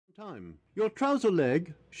time. Your trouser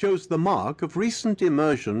leg shows the mark of recent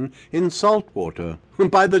immersion in salt water.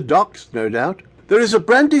 By the docks, no doubt. There is a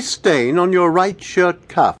brandy stain on your right shirt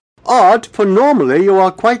cuff. Odd, for normally you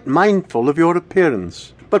are quite mindful of your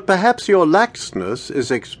appearance. But perhaps your laxness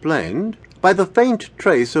is explained by the faint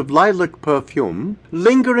trace of lilac perfume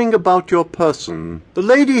lingering about your person. The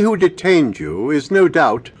lady who detained you is no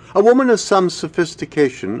doubt a woman of some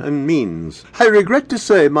sophistication and means. I regret to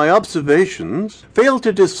say my observations fail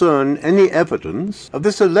to discern any evidence of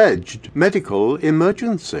this alleged medical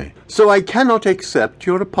emergency, so I cannot accept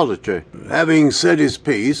your apology." Having said his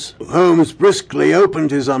piece, Holmes briskly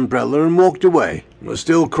opened his umbrella and walked away.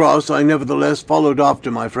 Still cross, I nevertheless followed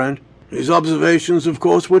after my friend. His observations, of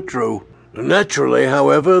course, were true. Naturally,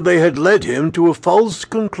 however, they had led him to a false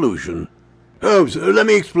conclusion. "Holmes, let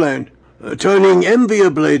me explain." Turning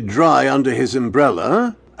enviably dry under his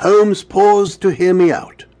umbrella, Holmes paused to hear me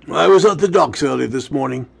out. "I was at the docks early this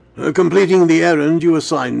morning, completing the errand you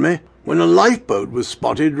assigned me, when a lifeboat was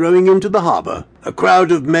spotted rowing into the harbour. A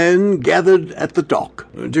crowd of men gathered at the dock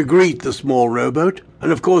to greet the small rowboat,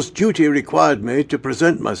 and of course duty required me to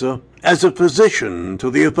present myself as a physician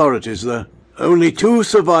to the authorities there. Only 2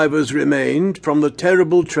 survivors remained from the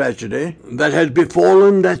terrible tragedy that had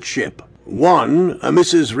befallen that ship. One, a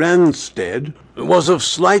Mrs. Ranstead, was of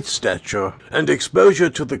slight stature, and exposure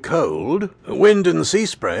to the cold, wind and sea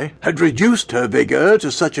spray, had reduced her vigour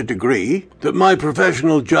to such a degree that my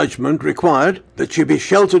professional judgment required that she be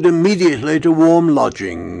sheltered immediately to warm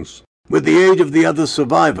lodgings. With the aid of the other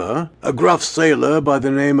survivor, a gruff sailor by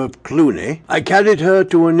the name of Clooney, I carried her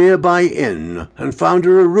to a nearby inn and found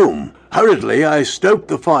her a room. Hurriedly I stoked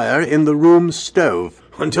the fire in the room stove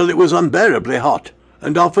until it was unbearably hot,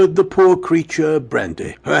 and offered the poor creature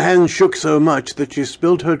brandy. Her hand shook so much that she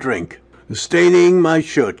spilt her drink, staining my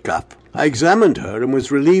shirt cuff. I examined her and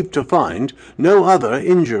was relieved to find no other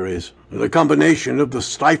injuries. The combination of the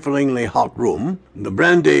stiflingly hot room, the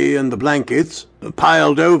brandy and the blankets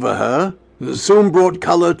piled over her soon brought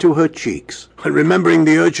colour to her cheeks, and remembering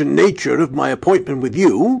the urgent nature of my appointment with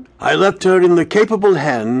you, I left her in the capable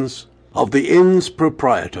hands of the inn's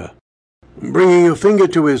proprietor. Bringing a finger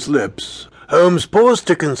to his lips, Holmes paused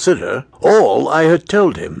to consider all I had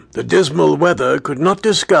told him. The dismal weather could not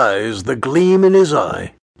disguise the gleam in his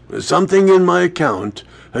eye. Something in my account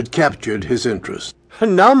had captured his interest.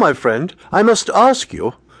 "And now, my friend, I must ask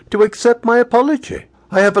you to accept my apology.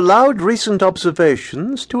 I have allowed recent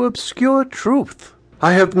observations to obscure truth.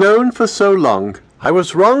 I have known for so long. I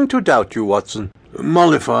was wrong to doubt you, Watson."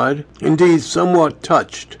 Mollified, indeed somewhat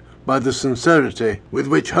touched, by the sincerity with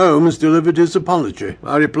which Holmes delivered his apology,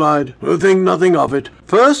 I replied, "Think nothing of it."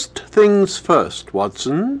 "First things first,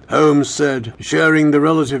 Watson," Holmes said, sharing the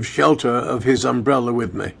relative shelter of his umbrella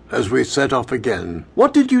with me, as we set off again.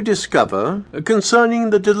 "What did you discover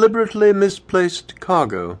concerning the deliberately misplaced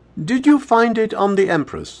cargo? Did you find it on the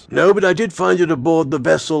Empress?" "No, but I did find it aboard the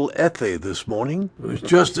vessel Ethe this morning,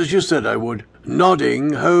 just as you said I would."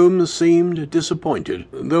 Nodding, Holmes seemed disappointed,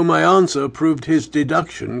 though my answer proved his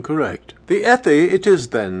deduction correct. "The Ethe it is,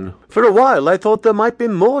 then. For a while I thought there might be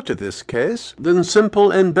more to this case than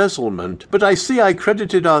simple embezzlement, but I see I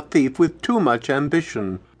credited our thief with too much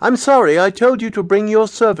ambition. I'm sorry I told you to bring your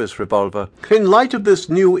service revolver. In light of this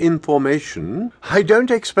new information, I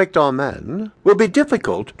don't expect our man will be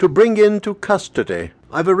difficult to bring into custody.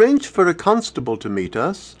 I've arranged for a constable to meet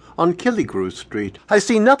us on Killigrew Street. I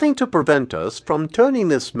see nothing to prevent us from turning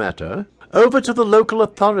this matter over to the local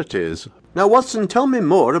authorities. Now, Watson, tell me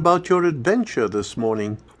more about your adventure this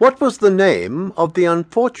morning. What was the name of the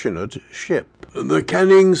unfortunate ship?" "The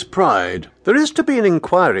Canning's Pride." "There is to be an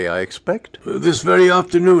inquiry, I expect?" "This very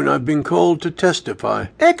afternoon I've been called to testify."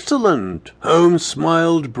 "Excellent." Holmes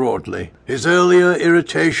smiled broadly, his earlier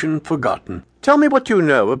irritation forgotten. "Tell me what you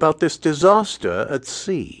know about this disaster at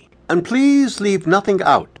sea, and please leave nothing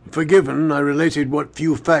out." Forgiven, I related what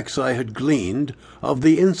few facts I had gleaned of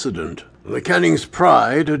the incident. The Canning's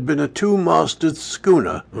Pride had been a 2-masted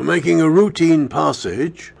schooner, making a routine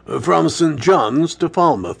passage from St. John's to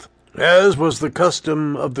Falmouth. As was the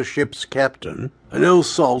custom of the ship's captain, an ill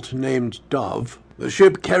salt named Dove, the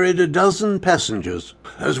ship carried 12 passengers,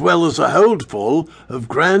 as well as a holdful of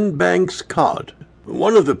Grand Bank's cod.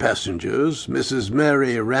 One of the passengers, Mrs.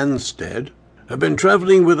 Mary Ranstead, had been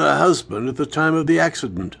travelling with her husband at the time of the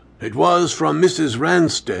accident. It was from Mrs.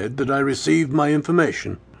 Ranstead that I received my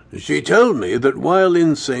information. She told me that while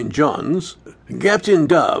in St. John's, Captain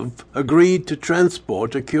Dove agreed to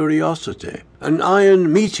transport a curiosity, an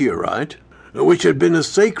iron meteorite, which had been a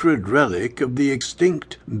sacred relic of the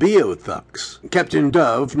extinct Beothuks. Captain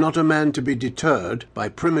Dove, not a man to be deterred by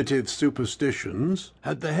primitive superstitions,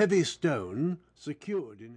 had the heavy stone secured in